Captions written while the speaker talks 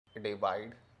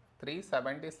divide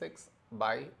 376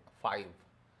 by 5.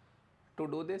 To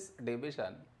do this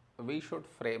division, we should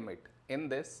frame it in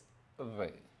this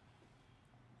way.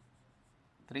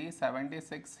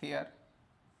 376 here,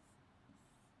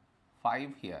 5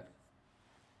 here.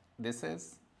 This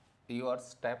is your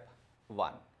step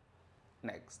 1.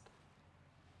 Next,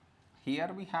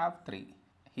 here we have 3,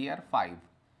 here 5.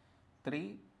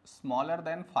 3 smaller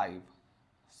than 5.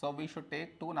 So we should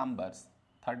take two numbers,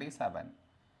 37.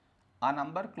 A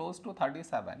number close to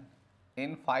 37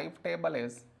 in 5 table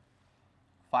is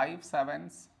 5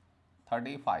 sevens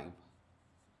 35.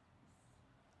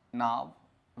 Now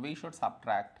we should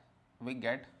subtract, we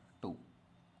get 2.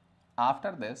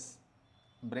 After this,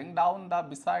 bring down the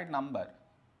beside number,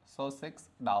 so 6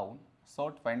 down, so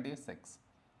 26.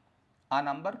 A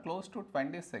number close to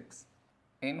 26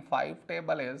 in 5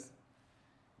 table is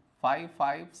 5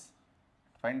 fives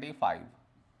 25.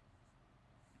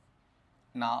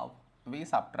 Now we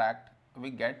subtract, we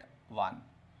get 1.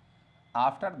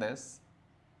 After this,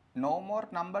 no more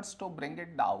numbers to bring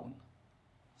it down.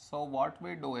 So what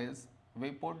we do is,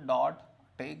 we put dot,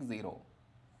 take 0.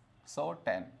 So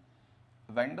 10.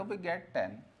 When do we get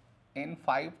 10? In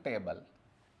 5 table.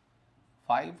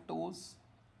 5 twos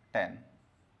 10.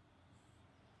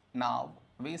 Now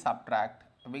we subtract,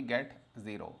 we get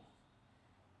 0.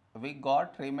 We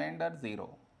got remainder 0.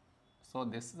 So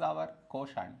this is our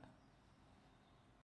quotient.